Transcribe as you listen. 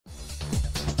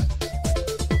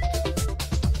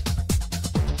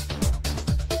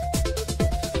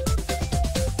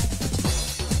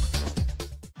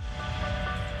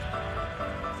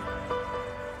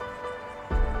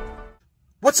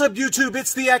What's up, YouTube?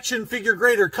 It's the Action Figure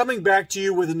Grader coming back to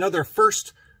you with another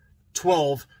First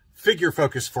 12 figure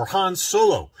focus for Han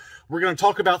Solo. We're going to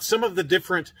talk about some of the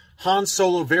different Han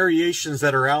Solo variations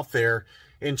that are out there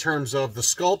in terms of the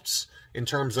sculpts, in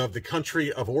terms of the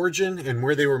country of origin and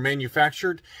where they were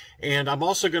manufactured. And I'm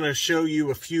also going to show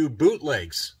you a few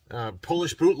bootlegs,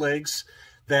 Polish bootlegs,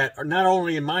 that are not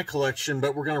only in my collection,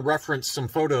 but we're going to reference some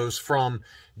photos from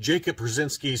Jacob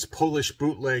Brzezinski's Polish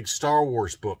bootleg Star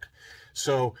Wars book.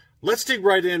 So let's dig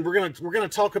right in. We're gonna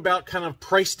talk about kind of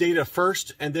price data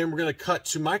first, and then we're gonna cut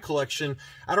to my collection.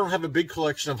 I don't have a big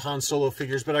collection of Han Solo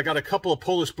figures, but I got a couple of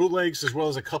Polish bootlegs as well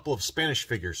as a couple of Spanish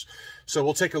figures. So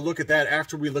we'll take a look at that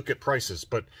after we look at prices.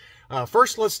 But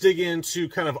first, let's dig into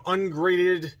kind of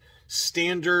ungraded,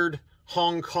 standard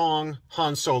Hong Kong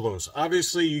Han Solos.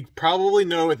 Obviously, you probably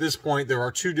know at this point there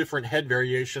are two different head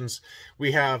variations.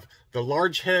 We have the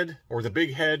large head or the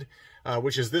big head,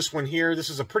 which is this one here. This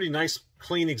is a pretty nice,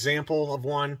 clean example of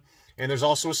one. And there's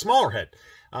also a smaller head.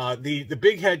 The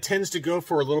big head tends to go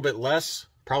for a little bit less,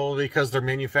 probably because they're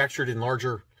manufactured in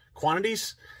larger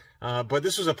quantities. But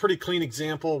this was a pretty clean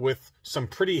example with some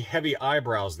pretty heavy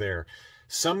eyebrows there.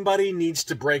 Somebody needs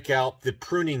to break out the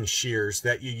pruning shears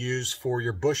that you use for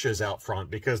your bushes out front,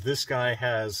 because this guy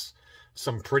has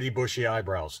some pretty bushy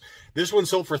eyebrows. This one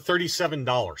sold for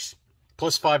 $37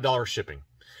 plus $5 shipping.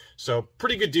 So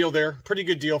pretty good deal there. Pretty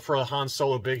good deal for a Han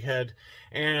Solo big head.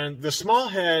 And the small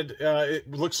head,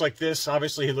 it looks like this.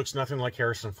 Obviously, he looks nothing like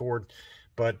Harrison Ford.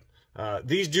 But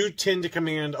these do tend to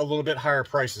command a little bit higher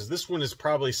prices. This one is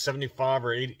probably 75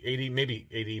 or 80, maybe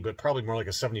 80, but probably more like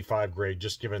a 75 grade,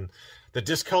 just given the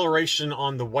discoloration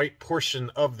on the white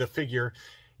portion of the figure.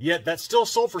 Yet that still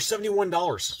sold for $71.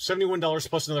 $71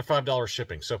 plus another $5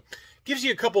 shipping. So gives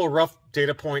you a couple of rough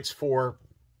data points for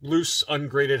loose,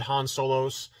 ungraded Han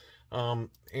Solos.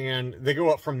 And they go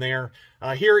up from there.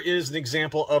 Here is an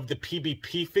example of the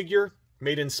PBP figure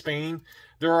made in Spain.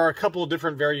 There are a couple of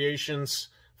different variations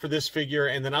for this figure,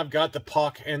 and then I've got the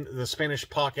Poch and the Spanish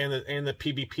Poch and the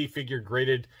PBP figure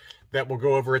graded that we'll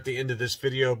go over at the end of this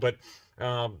video. But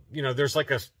you know, there's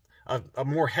like a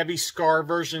more heavy scar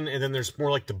version, and then there's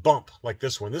more like the bump, like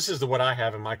this one. This is what I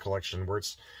have in my collection, where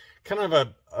it's kind of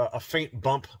a faint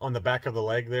bump on the back of the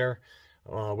leg there.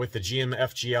 With the GM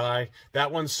FGI.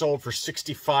 That one sold for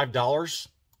 $65.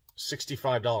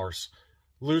 $65.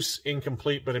 Loose,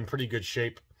 incomplete, but in pretty good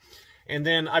shape. And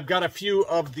then I've got a few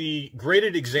of the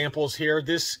graded examples here.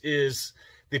 This is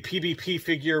the PBP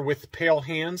figure with pale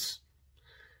hands.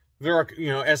 There are, you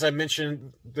know, as I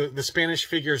mentioned, the Spanish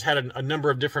figures had a number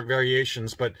of different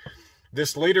variations, but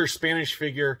this later Spanish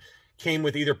figure came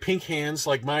with either pink hands,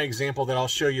 like my example that I'll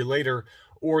show you later,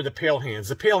 or the pale hands.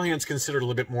 The pale hands considered a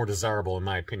little bit more desirable, in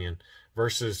my opinion,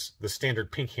 versus the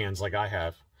standard pink hands like I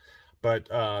have. But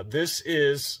this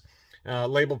is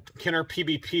labeled Kenner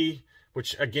PBP,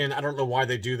 which, again, I don't know why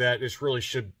they do that. It really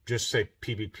should just say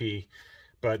PBP.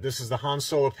 But this is the Han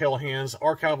Solo pale hands.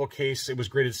 Archival case. It was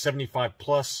graded 75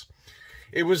 plus.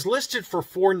 It was listed for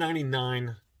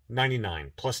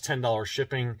 $499.99 plus $10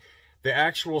 shipping. The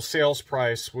actual sales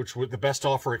price, which the best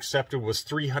offer accepted, was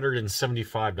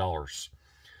 $375.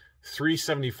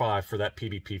 $375 for that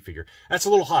PBP figure. That's a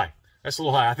little high. That's a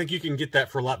little high. I think you can get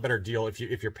that for a lot better deal if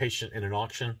you're patient in an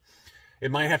auction.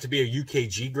 It might have to be a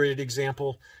UKG graded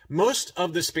example. Most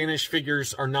of the Spanish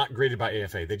figures are not graded by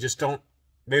AFA. They just don't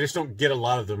get a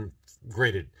lot of them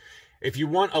graded. If you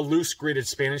want a loose graded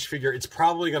Spanish figure, it's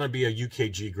probably going to be a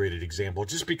UKG graded example,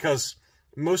 just because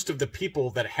most of the people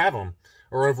that have them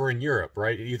are over in Europe,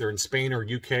 right? Either in Spain or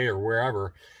UK or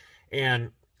wherever.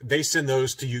 And they send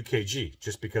those to UKG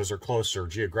just because they're closer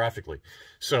geographically.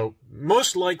 So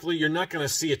most likely you're not going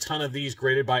to see a ton of these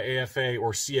graded by AFA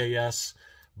or CAS,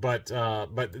 but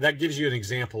that gives you an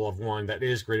example of one that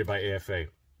is graded by AFA.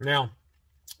 Now,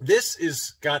 this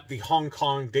is got the Hong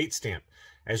Kong date stamp,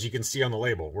 as you can see on the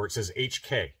label, where it says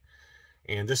HK.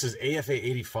 And this is AFA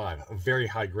 85, a very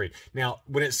high grade. Now,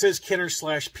 when it says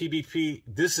Kenner/PBP,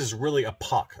 this is really a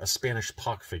Poch, a Spanish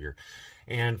Poch figure.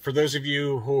 And for those of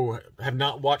you who have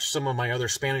not watched some of my other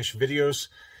Spanish videos,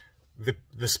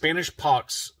 the Spanish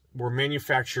Pochs were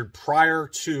manufactured prior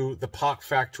to the Poch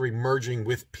factory merging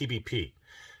with PBP.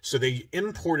 So they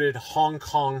imported Hong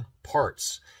Kong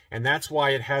parts. And that's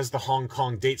why it has the Hong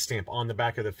Kong date stamp on the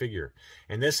back of the figure.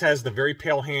 And this has the very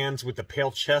pale hands with the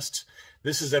pale chest.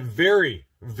 This is a very,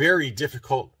 very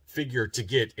difficult figure to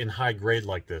get in high grade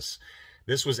like this.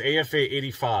 This was AFA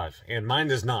 85, and mine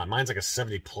does not. Mine's like a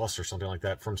 70 plus or something like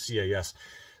that from CAS.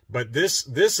 But this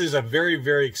is a very,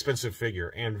 very expensive figure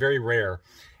and very rare.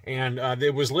 And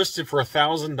it was listed for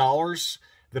 $1,000.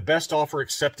 The best offer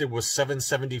accepted was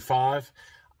 $775.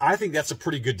 I think that's a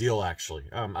pretty good deal, actually.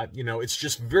 You know, it's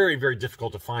just very, very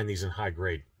difficult to find these in high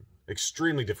grade.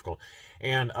 Extremely difficult.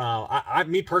 And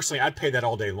me personally, I'd pay that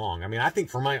all day long. I mean, I think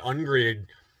for my ungraded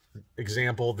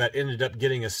example that ended up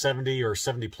getting a 70 or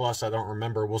 70 plus, I don't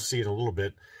remember. We'll see in a little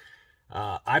bit.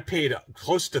 I paid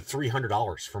close to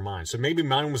 $300 for mine. So maybe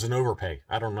mine was an overpay.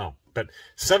 I don't know. But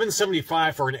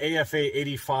 $775 for an AFA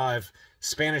 85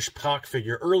 Spanish Poch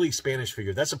figure, early Spanish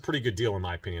figure. That's a pretty good deal in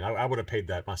my opinion. I would have paid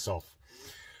that myself.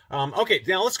 Okay,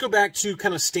 now let's go back to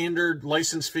kind of standard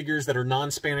license figures that are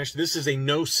non-Spanish. This is a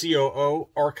no COO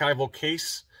archival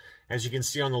case, as you can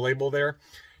see on the label there.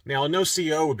 Now, a no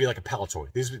CO would be like a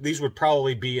Palatoy. These would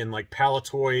probably be in like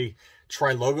Palatoy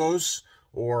Tri-Logos,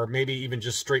 or maybe even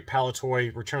just straight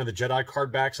Palatoy Return of the Jedi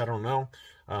card backs, I don't know.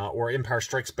 Or Empire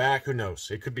Strikes Back, who knows?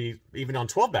 It could be even on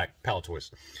 12-back Palatoys.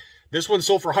 This one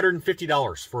sold for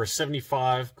 $150 for a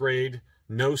 75 grade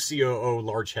no COO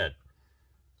large head.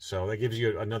 So that gives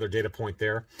you another data point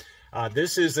there.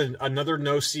 This is another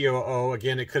no COO.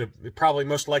 Again, it could have probably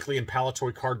most likely in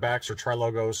Palatoy card backs or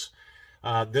Tri-Logos.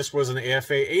 This was an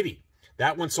AFA 80.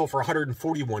 That one sold for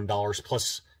 $141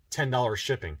 plus $10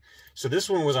 shipping. So this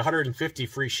one was $150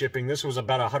 free shipping. This was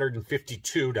about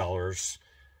 $152,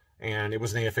 and it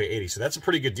was an AFA 80. So that's a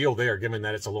pretty good deal there, given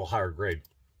that it's a little higher grade.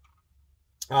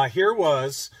 Here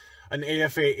was an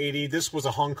AFA 80. This was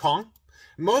a Hong Kong.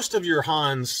 Most of your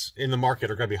Hans in the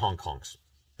market are going to be Hong Kongs.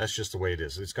 That's just the way it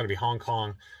is. It's going to be Hong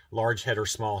Kong, large head or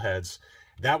small heads.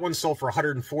 That one sold for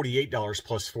 $148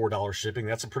 plus $4 shipping.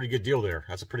 That's a pretty good deal there.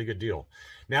 That's a pretty good deal.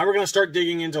 Now we're going to start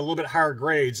digging into a little bit higher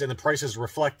grades, and the prices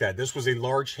reflect that. This was a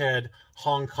large head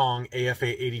Hong Kong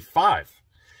AFA 85.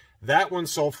 That one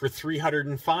sold for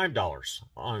 $305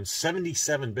 on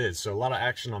 77 bids, so a lot of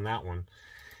action on that one.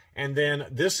 And then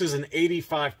this is an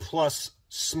 85 plus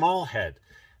small head.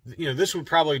 You know, this would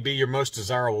probably be your most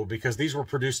desirable because these were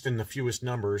produced in the fewest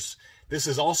numbers. This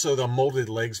is also the molded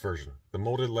legs version, the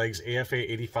molded legs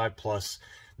AFA 85 plus.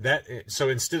 So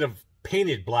instead of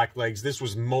painted black legs, this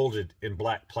was molded in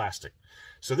black plastic.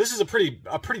 So this is a pretty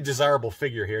desirable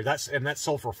figure here. That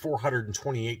sold for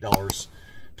 $428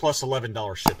 plus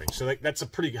 $11 shipping. So that's a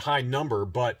pretty high number,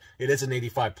 but it is an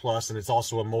 85 plus, and it's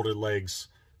also a molded legs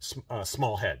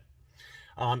small head.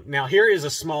 Now here is a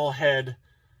small head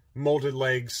molded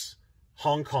legs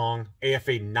Hong Kong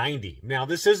AFA 90. Now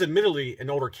this is admittedly an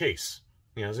older case.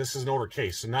 You know, this is an older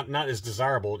case, so not as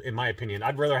desirable in my opinion.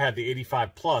 I'd rather have the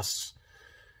 85 plus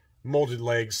molded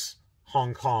legs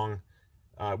Hong Kong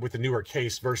with the newer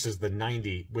case versus the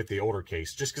 90 with the older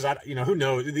case. Just because who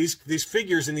knows, these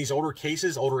figures in these older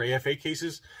cases, older AFA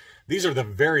cases, these are the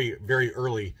very, very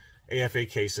early AFA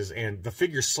cases, and the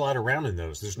figures slide around in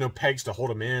those. There's no pegs to hold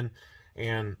them in,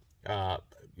 and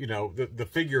you know, the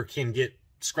figure can get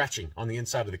scratching on the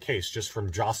inside of the case just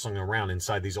from jostling around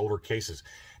inside these older cases.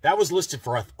 That was listed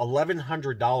for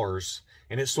 $1,100,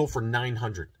 and it sold for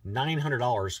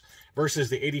 $900 versus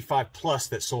the 85 plus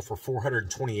that sold for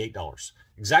 $428.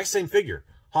 Exact same figure,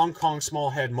 Hong Kong small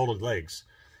head molded legs,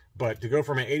 but to go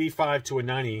from an 85 to a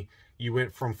 90, you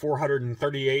went from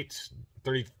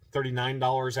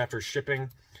 $39 after shipping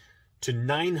to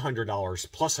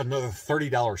 $900 plus another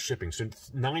 $30 shipping, so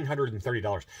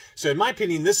 $930. So in my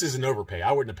opinion, this is an overpay.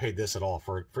 I wouldn't have paid this at all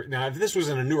for now. If this was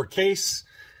in a newer case,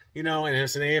 you know, and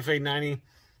it's an AFA 90,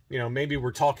 you know, maybe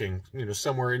we're talking, you know,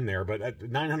 somewhere in there. But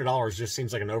 $900 just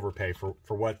seems like an overpay for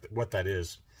what that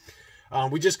is.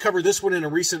 We just covered this one in a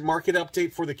recent market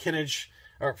update for the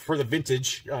for the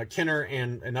vintage Kenner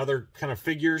and other kind of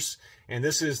figures. And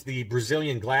this is the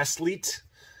Brazilian Glass Leet.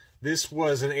 This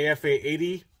was an AFA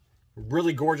 80.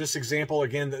 Really gorgeous example.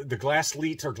 Again, the Glass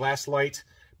Leet or Glass Light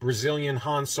Brazilian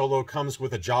Han Solo comes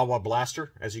with a Jawa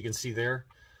blaster, as you can see there.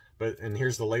 And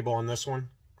here's the label on this one,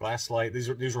 Glass Light. These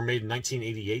were made in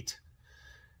 1988.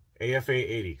 AFA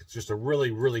 80. It's just a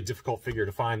really, really difficult figure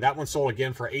to find. That one sold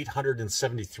again for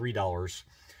 $873.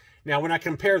 Now, when I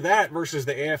compare that versus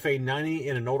the AFA 90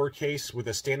 in an older case with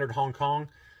a standard Hong Kong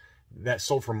that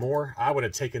sold for more, I would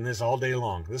have taken this all day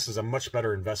long. This is a much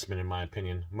better investment in my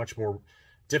opinion. Much more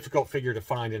difficult figure to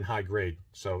find in high grade.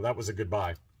 So that was a good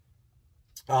buy.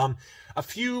 A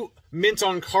few mint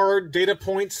on card data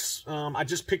points. I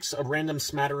just picked a random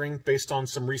smattering based on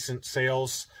some recent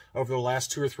sales over the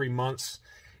last 2 or 3 months.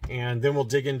 And then we'll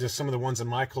dig into some of the ones in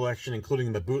my collection,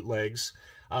 including the bootlegs.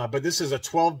 But this is a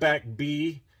 12-back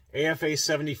B AFA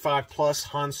 75 plus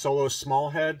Han Solo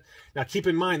small head. Now keep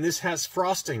in mind, this has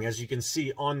frosting, as you can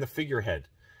see on the figurehead.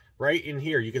 Right in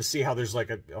here, you can see how there's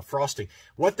like a frosting.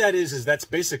 What that is that's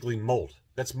basically mold.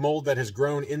 That's mold that has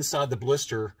grown inside the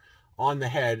blister on the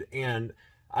head. And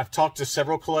I've talked to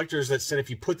several collectors that said if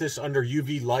you put this under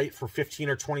UV light for 15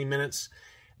 or 20 minutes,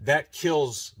 that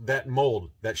kills that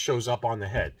mold that shows up on the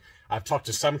head. I've talked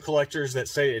to some collectors that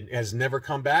say it has never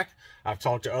come back. I've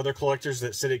talked to other collectors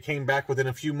that said it came back within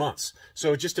a few months.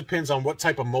 So it just depends on what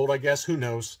type of mold, I guess. Who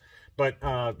knows? But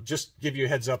just give you a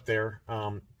heads up there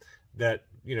that,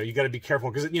 you know, you got to be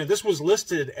careful, because, you know, this was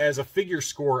listed as a figure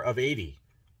score of 80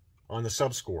 on the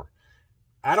sub score.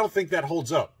 I don't think that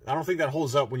holds up. I don't think that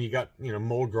holds up when you got, you know,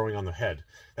 mold growing on the head.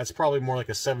 That's probably more like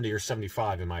a 70 or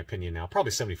 75 in my opinion now.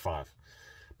 Probably 75.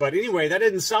 But anyway, that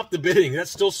didn't stop the bidding. That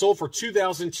still sold for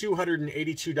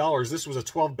 $2,282. This was a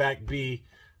 12-back B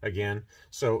again.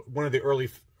 So one of the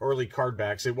early card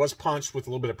backs. It was punched with a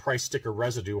little bit of price sticker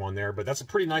residue on there, but that's a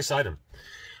pretty nice item.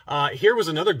 Here was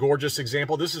another gorgeous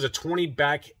example. This is a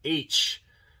 20-back H,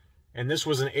 and this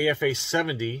was an AFA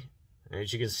 70.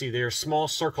 As you can see there, small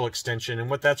circle extension, and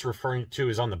what that's referring to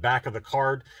is on the back of the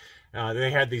card.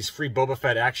 They had these free Boba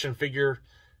Fett action figure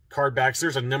card backs.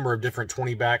 There's a number of different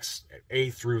 20 backs,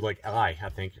 A through like I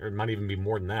think, or it might even be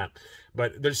more than that.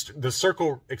 But there's the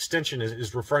circle extension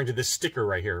is referring to this sticker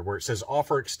right here where it says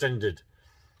offer extended.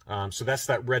 So that's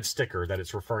that red sticker that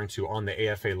it's referring to on the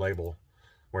AFA label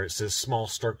where it says small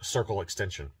circle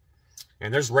extension.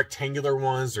 And there's rectangular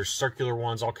ones, there's circular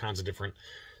ones, all kinds of different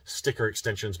sticker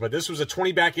extensions. But this was a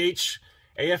 20-back H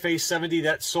AFA 70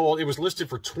 that sold. It was listed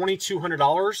for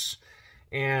 $2,200,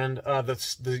 and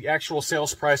the actual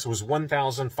sales price was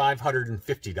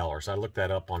 $1,550. I looked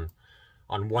that up on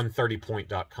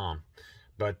 130point.com.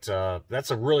 But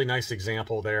that's a really nice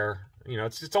example there. You know,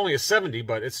 it's only a 70,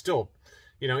 but it's still,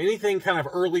 you know, anything kind of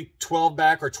early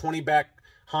 12-back or 20-back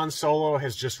Han Solo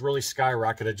has just really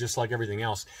skyrocketed, just like everything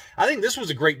else. I think this was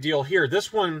a great deal here.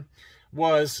 This one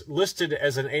was listed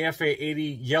as an AFA 80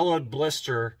 yellowed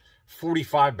blister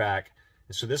 45-back.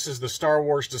 So this is the Star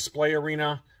Wars display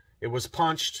arena. It was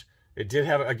punched. It did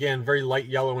have, again, very light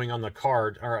yellowing on the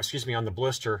card, or excuse me, on the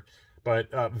blister. But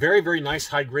very, very nice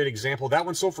high-grade example. That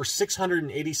one sold for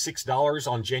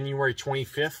 $686 on January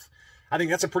 25th. I think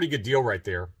that's a pretty good deal right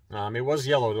there. It was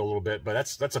yellowed a little bit, but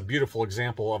that's a beautiful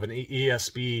example of an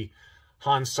ESB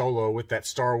Han Solo with that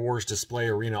Star Wars display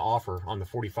arena offer on the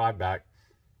 45-back.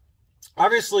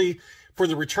 Obviously, for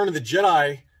the Return of the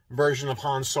Jedi version of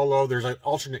Han Solo, there's an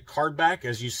alternate card back,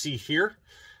 as you see here.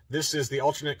 This is the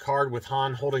alternate card with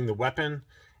Han holding the weapon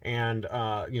and,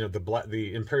 you know,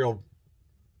 the Imperial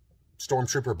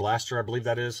Stormtrooper blaster, I believe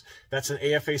that is. That's an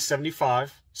AFA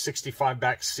 75,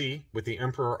 65-back C with the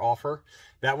Emperor offer.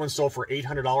 That one sold for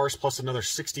 $800 plus another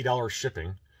 $60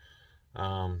 shipping.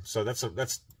 So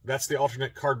that's the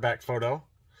alternate card back photo.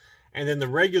 And then the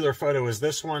regular photo is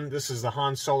this one. This is the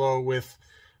Han Solo with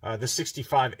the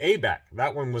 65A back.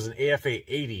 That one was an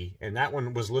AFA 80, and that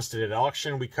one was listed at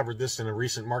auction. We covered this in a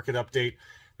recent market update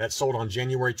that sold on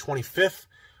January 25th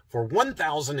for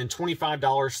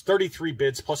 $1,025, 33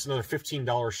 bids plus another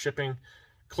 $15 shipping.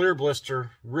 Clear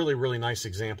blister, really, really nice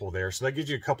example there. So that gives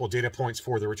you a couple of data points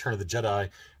for the Return of the Jedi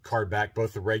card back,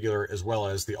 both the regular as well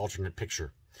as the alternate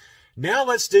picture. Now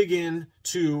let's dig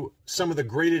into some of the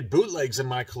graded bootlegs in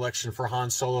my collection for Han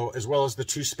Solo, as well as the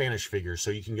 2 Spanish figures,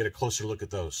 so you can get a closer look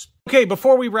at those. Okay,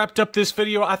 before we wrapped up this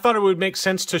video, I thought it would make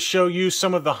sense to show you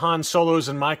some of the Han Solos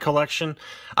in my collection.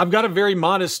 I've got a very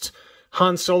modest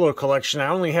Han Solo collection. I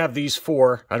only have these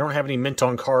 4. I don't have any mint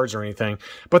on cards or anything.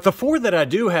 But the 4 that I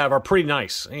do have are pretty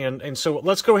nice. And so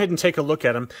let's go ahead and take a look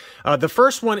at them. The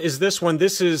first one is this one.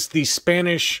 This is the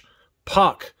Spanish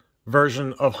Poch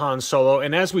version of Han Solo.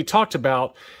 And as we talked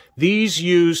about, these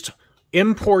used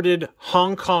imported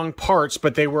Hong Kong parts,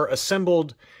 but they were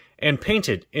assembled and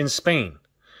painted in Spain.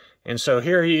 And so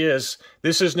here he is.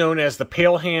 This is known as the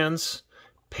pale hands,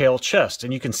 pale chest.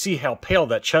 And you can see how pale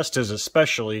that chest is,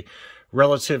 especially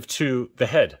relative to the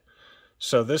head.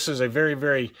 So this is a very,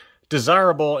 very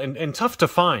desirable and tough to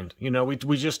find. You know,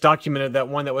 we just documented that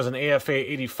one that was an AFA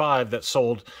 85 that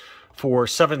sold for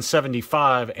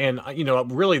 $775, and you know,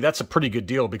 really that's a pretty good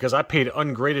deal because I paid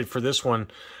ungraded for this one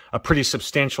a pretty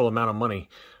substantial amount of money.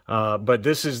 But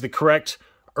this is the correct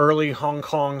early Hong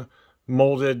Kong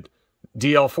molded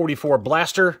DL44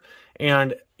 blaster,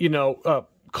 and you know,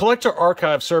 Collector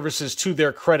Archive Services, to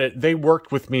their credit, they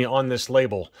worked with me on this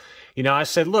label. You know, I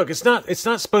said, look, it's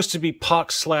not supposed to be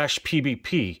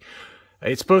Poch/PBP.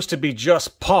 It's supposed to be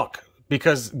just Poch,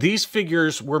 because these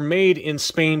figures were made in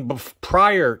Spain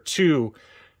prior to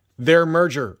their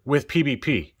merger with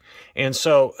PBP. And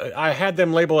so I had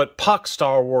them label it Poch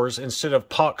Star Wars instead of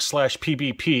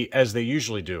Poch/PBP as they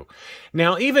usually do.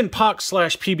 Now, even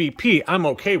Poch/PBP, I'm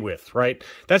okay with, right?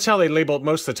 That's how they label it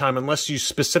most of the time, unless you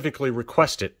specifically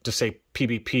request it to say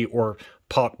PBP or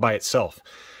Poch by itself.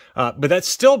 But that's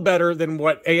still better than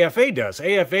what AFA does.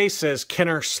 AFA says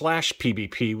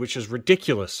Kenner/PBP, which is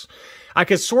ridiculous. I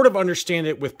could sort of understand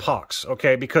it with Poch,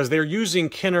 okay, because they're using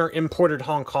Kenner imported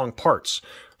Hong Kong parts,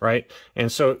 right?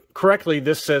 And so correctly,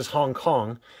 this says Hong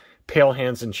Kong, pale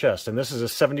hands and chest, and this is a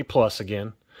 70 plus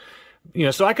again. You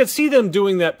know, so I could see them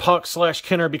doing that Poch /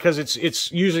 Kenner because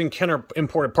it's using Kenner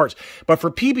imported parts. But for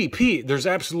PBP, there's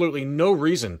absolutely no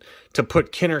reason to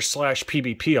put Kenner /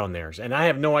 PBP on theirs. And I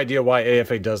have no idea why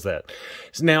AFA does that.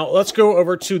 So now let's go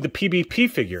over to the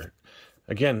PBP figure.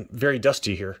 Again, very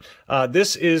dusty here.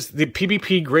 This is the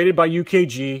PBP graded by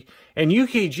UKG. And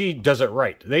UKG does it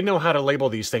right. They know how to label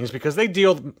these things because they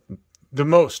deal the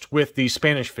most with the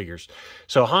Spanish figures.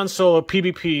 So Han Solo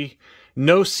PBP,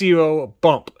 no CO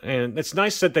bump. And it's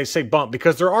nice that they say bump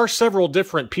because there are several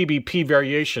different PBP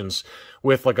variations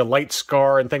with like a light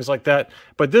scar and things like that.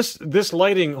 But this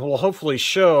lighting will hopefully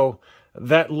show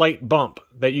that light bump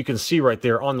that you can see right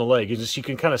there on the leg. You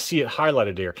can kind of see it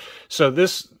highlighted there. So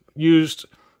this used,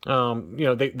 you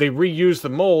know, they reused the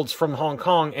molds from Hong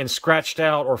Kong and scratched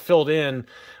out or filled in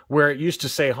where it used to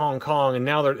say Hong Kong. And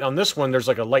now on this one, there's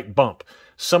like a light bump.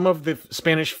 Some of the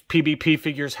Spanish PBP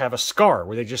figures have a scar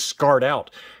where they just scarred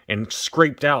out and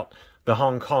scraped out the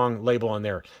Hong Kong label on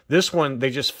there. This one,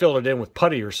 they just filled it in with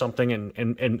putty or something, and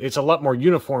it's a lot more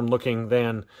uniform looking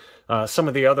than some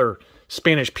of the other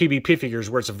Spanish PBP figures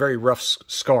where it's a very rough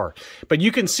scar. But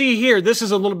you can see here, this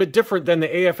is a little bit different than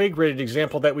the AFA graded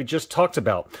example that we just talked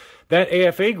about. That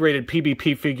AFA graded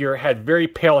PBP figure had very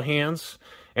pale hands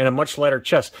and a much lighter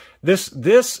chest.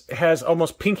 This has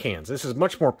almost pink hands. This is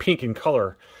much more pink in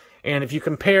color. And if you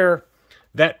compare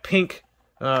that pink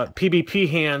PBP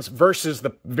hands versus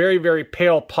the very, very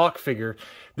pale Poch figure,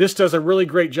 this does a really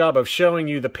great job of showing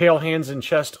you the pale hands and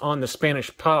chest on the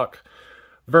Spanish Poch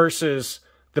versus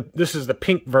this is the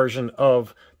pink version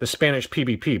of the Spanish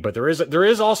PBP. But there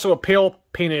is also a pale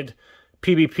painted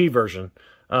PBP version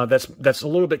that's a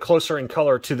little bit closer in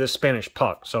color to this Spanish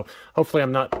Poch. So hopefully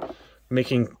I'm not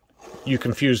making you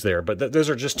confused there, but those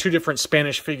are just two different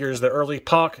Spanish figures, the early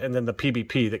Poch and then the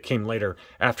PBP that came later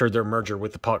after their merger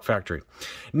with the Poch factory.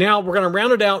 Now we're going to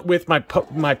round it out with my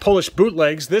Polish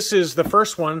bootlegs. This is the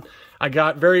first one I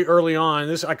got very early on.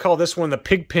 I call this one the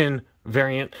Pigpen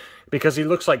variant because he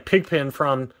looks like Pigpen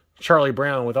from Charlie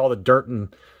Brown with all the dirt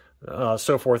and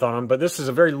so forth on him. But this is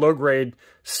a very low grade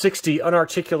 60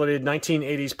 unarticulated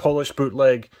 1980s Polish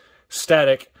bootleg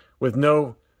static with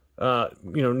no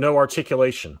no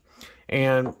articulation.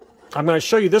 And I'm going to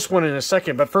show you this one in a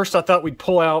second, but first I thought we'd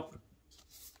pull out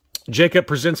Jacob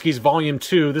Brzezinski's Volume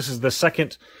 2. This is the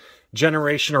second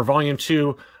generation or Volume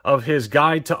 2 of his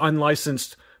Guide to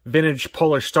Unlicensed Vintage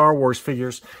Polish Star Wars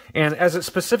Figures. And as it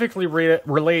specifically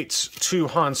relates to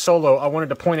Han Solo, I wanted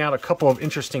to point out a couple of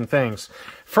interesting things.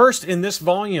 First, in this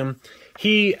volume,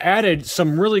 he added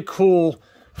some really cool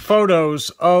photos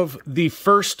of the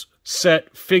first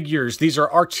set figures. These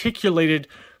are articulated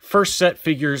first set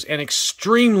figures and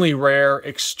extremely rare,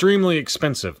 extremely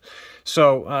expensive.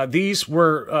 So these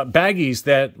were baggies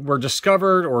that were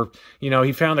discovered, or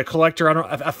he found a collector.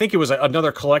 I think it was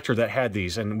another collector that had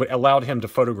these and allowed him to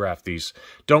photograph these.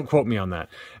 Don't quote me on that.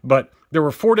 But there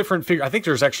were 4 different figures. I think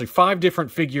there's actually 5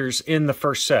 different figures in the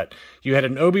first set. You had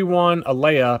an Obi-Wan, a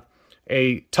Leia,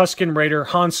 a Tusken Raider,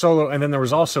 Han Solo, and then there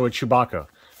was also a Chewbacca.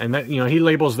 And that, he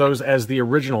labels those as the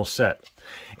original set.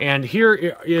 And here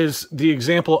is the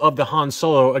example of the Han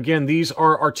Solo. Again, these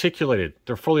are articulated.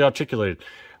 They're fully articulated.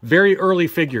 Very early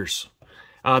figures.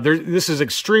 This is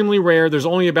extremely rare. There's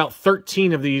only about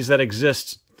 13 of these that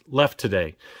exist left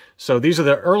today. So these are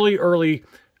the early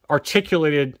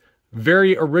articulated,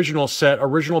 very original set,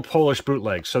 original Polish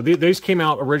bootlegs. So these came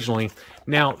out originally.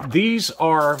 Now, these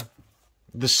are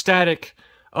the static,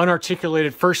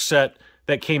 unarticulated first set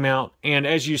that came out. And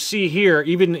as you see here,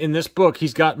 even in this book,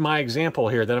 he's got my example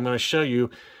here that I'm going to show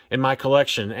you in my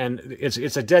collection. And it's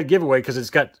a dead giveaway because it's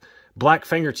got black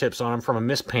fingertips on them from a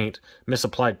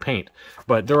misapplied paint.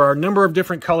 But there are a number of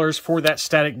different colors for that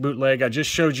static bootleg. I just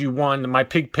showed you one, my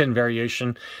Pigpen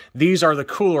variation. These are the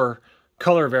cooler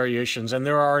color variations, and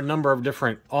there are a number of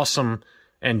different awesome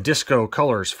and disco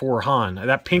colors for Han.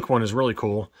 That pink one is really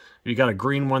cool. You got a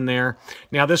green one there.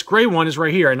 Now this gray one is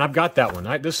right here, and I've got that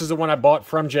one. This is the one I bought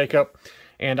from Jacob,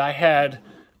 and I had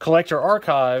Collector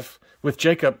Archive, with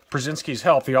Jacob Brzezinski's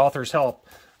help, the author's help,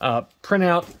 print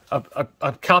out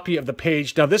a copy of the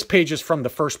page. Now this page is from the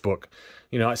first book,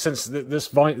 since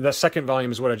the second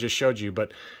volume is what I just showed you,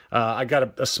 but I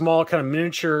got a small kind of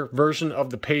miniature version of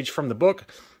the page from the book.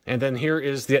 And then here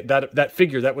is that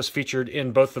figure that was featured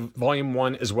in both the Volume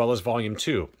 1 as well as Volume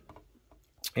 2.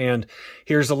 And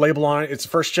here's the label on it. It's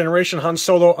first generation Han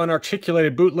Solo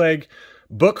unarticulated bootleg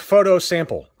book photo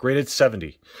sample, graded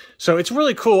 70. So it's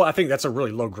really cool. I think that's a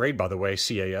really low grade, by the way,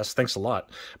 CAS. Thanks a lot.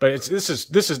 But this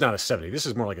is not a 70. This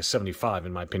is more like a 75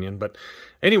 in my opinion. But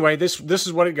anyway, this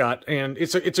is what it got, and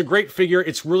it's a great figure.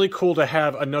 It's really cool to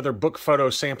have another book photo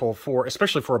sample for,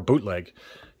 especially for a bootleg.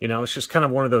 You know, it's just kind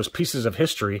of one of those pieces of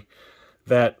history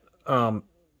that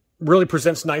really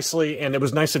presents nicely. And it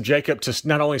was nice of Jacob to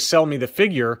not only sell me the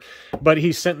figure, but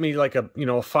he sent me like a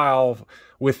file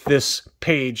with this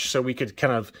page so we could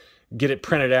kind of get it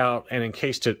printed out and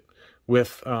encased it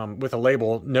with a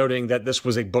label noting that this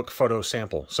was a book photo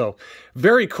sample. So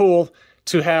very cool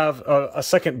to have a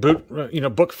second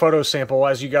book photo sample.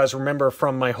 As you guys remember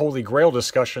from my Holy Grail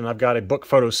discussion, I've got a book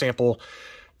photo sample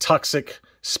Toxic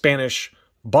Spanish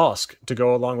Bosque to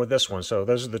go along with this one. So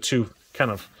those are the two kind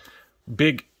of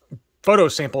big photo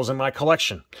samples in my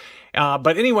collection.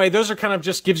 But anyway, those are kind of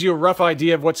just gives you a rough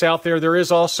idea of what's out there. There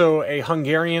is also a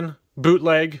Hungarian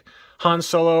bootleg Han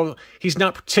Solo. He's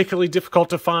not particularly difficult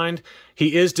to find.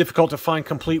 He is difficult to find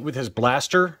complete with his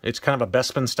blaster. It's kind of a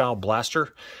Bespin style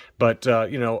blaster, but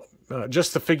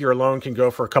just the figure alone can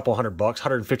go for a couple $100,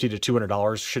 $150 to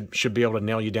 $200. Should be able to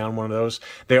nail you down one of those.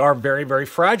 They are very, very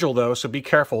fragile though, so be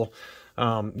careful.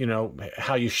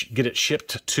 How you get it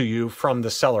shipped to you from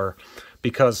the seller,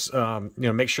 because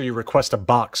make sure you request a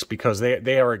box, because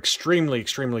they are extremely,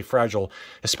 extremely fragile,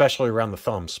 especially around the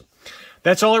thumbs.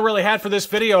 That's all I really had for this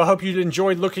video. I hope you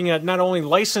enjoyed looking at not only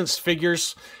licensed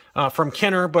figures from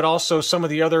Kenner, but also some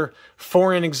of the other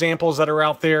foreign examples that are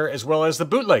out there, as well as the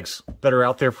bootlegs that are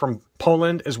out there from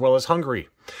Poland as well as Hungary.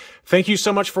 Thank you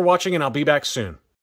so much for watching, and I'll be back soon.